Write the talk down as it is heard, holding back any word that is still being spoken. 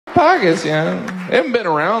Pockets, yeah. They haven't been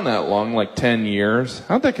around that long, like 10 years.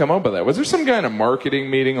 How'd they come up with that? Was there some kind of marketing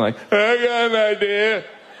meeting like, I got an idea.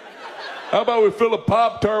 How about we fill a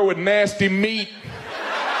Pop-Tart with nasty meat?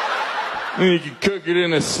 And you can cook it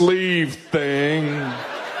in a sleeve thing.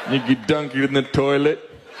 You can dunk it in the toilet.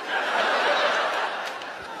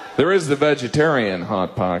 There is the vegetarian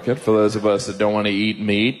Hot Pocket for those of us that don't want to eat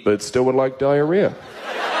meat but still would like diarrhea.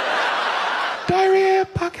 Diarrhea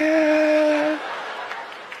Pocket.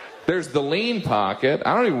 There's the lean pocket.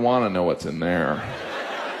 I don't even want to know what's in there.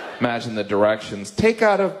 Imagine the directions. Take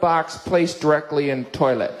out of box, place directly in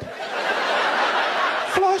toilet.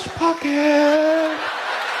 Flush pocket.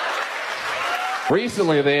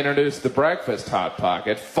 Recently they introduced the breakfast Hot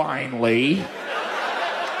Pocket. Finally.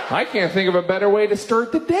 I can't think of a better way to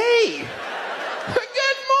start the day.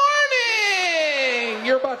 Good morning.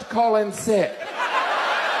 You're about to call in sick.